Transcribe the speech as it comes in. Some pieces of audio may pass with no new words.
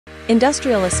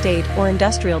Industrial estate or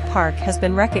industrial park has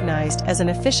been recognized as an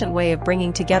efficient way of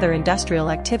bringing together industrial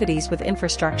activities with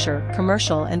infrastructure,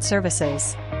 commercial and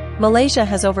services. Malaysia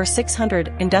has over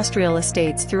 600 industrial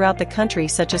estates throughout the country,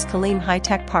 such as Kalim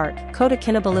High-Tech Park, Kota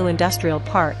Kinabalu Industrial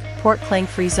Park, Port Klang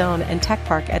Free Zone and Tech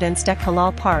Park at Enstek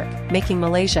Halal Park, making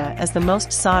Malaysia as the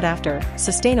most sought-after,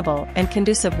 sustainable and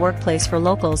conducive workplace for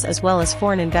locals as well as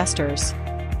foreign investors.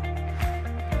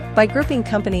 By grouping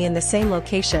company in the same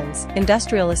locations,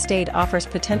 industrial estate offers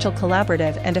potential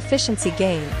collaborative and efficiency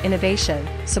gain, innovation,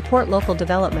 support local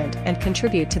development and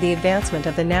contribute to the advancement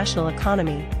of the national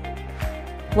economy.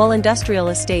 While industrial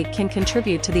estate can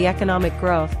contribute to the economic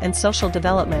growth and social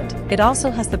development, it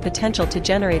also has the potential to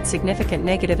generate significant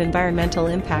negative environmental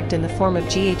impact in the form of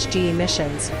GHG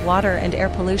emissions, water and air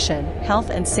pollution, health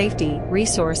and safety,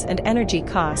 resource and energy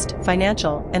cost,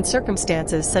 financial and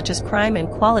circumstances such as crime and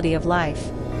quality of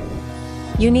life.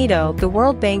 UNIDO, the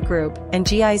World Bank Group, and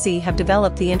GIZ have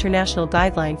developed the International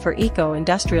Guideline for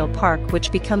Eco-Industrial Park,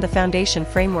 which become the foundation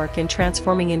framework in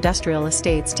transforming industrial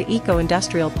estates to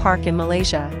eco-industrial park in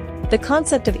Malaysia. The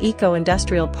concept of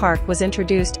eco-industrial park was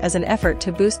introduced as an effort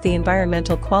to boost the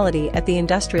environmental quality at the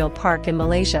industrial park in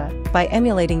Malaysia, by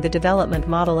emulating the development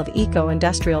model of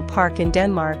eco-industrial park in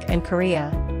Denmark and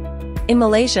Korea. In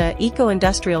Malaysia,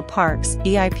 eco-industrial parks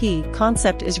 (EIP)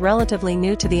 concept is relatively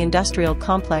new to the industrial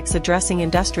complex, addressing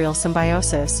industrial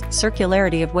symbiosis,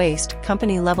 circularity of waste,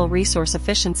 company-level resource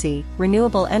efficiency,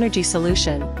 renewable energy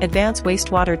solution, advanced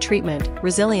wastewater treatment,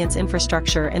 resilience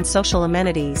infrastructure and social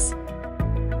amenities.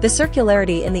 The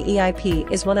circularity in the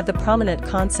EIP is one of the prominent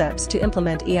concepts to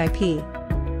implement EIP.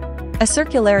 A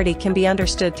circularity can be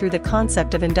understood through the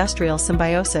concept of industrial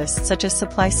symbiosis, such as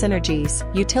supply synergies,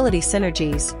 utility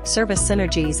synergies, service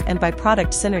synergies and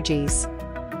byproduct synergies.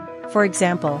 For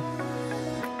example,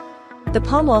 the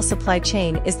palm oil supply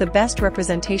chain is the best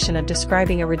representation of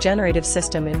describing a regenerative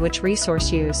system in which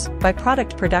resource use,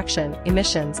 byproduct production,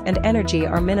 emissions and energy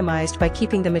are minimized by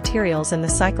keeping the materials in the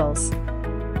cycles.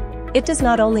 It does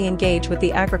not only engage with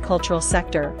the agricultural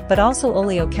sector, but also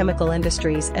oleochemical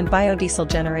industries and biodiesel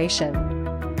generation.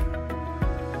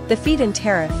 The feed-in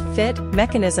tariff (FIT)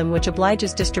 mechanism, which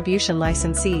obliges distribution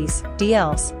licensees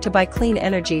 (DLs) to buy clean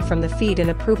energy from the feed-in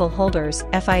approval holders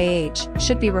 (FIH),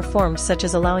 should be reformed, such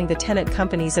as allowing the tenant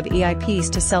companies of EIPs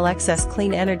to sell excess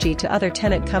clean energy to other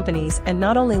tenant companies and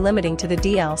not only limiting to the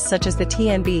DLs such as the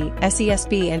TNB,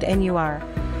 SESB and NUR.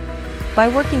 By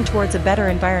working towards a better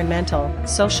environmental,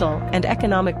 social, and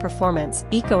economic performance,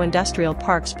 eco-industrial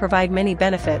parks provide many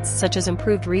benefits, such as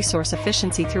improved resource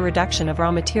efficiency through reduction of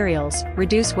raw materials,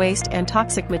 reduce waste and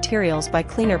toxic materials by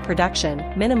cleaner production,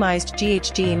 minimized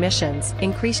GHG emissions,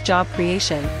 increased job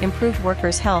creation, improved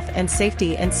workers' health and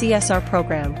safety and CSR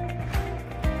program.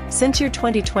 Since year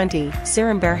 2020,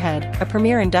 SIRIM Berhad, a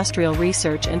premier industrial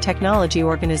research and technology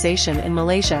organization in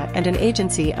Malaysia and an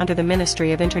agency under the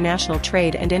Ministry of International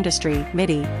Trade and Industry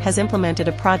 (MYEIP), has implemented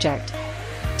a project.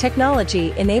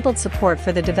 Technology-enabled support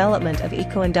for the development of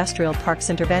eco-industrial parks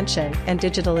intervention and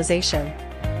digitalization.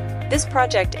 This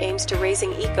project aims to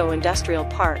raising eco-industrial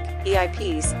park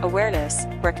 (EIPs) awareness,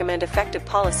 recommend effective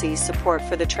policies support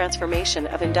for the transformation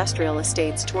of industrial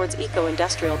estates towards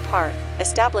eco-industrial park,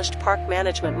 established park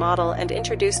management model and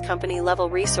introduce company-level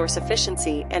resource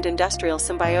efficiency and industrial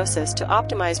symbiosis to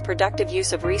optimize productive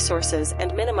use of resources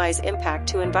and minimize impact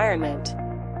to environment.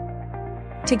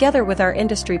 Together with our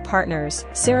industry partners,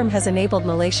 SIRIM has enabled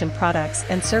Malaysian products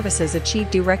and services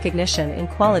achieve due recognition in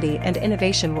quality and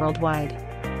innovation worldwide.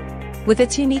 With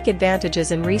its unique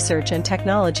advantages in research and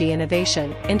technology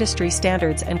innovation, industry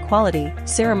standards and quality,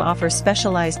 SIRIM offers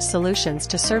specialized solutions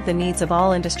to serve the needs of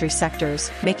all industry sectors,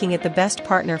 making it the best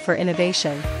partner for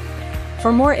innovation.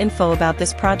 For more info about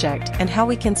this project and how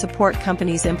we can support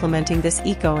companies implementing this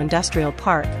eco-industrial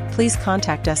park, please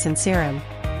contact us in SIRIM.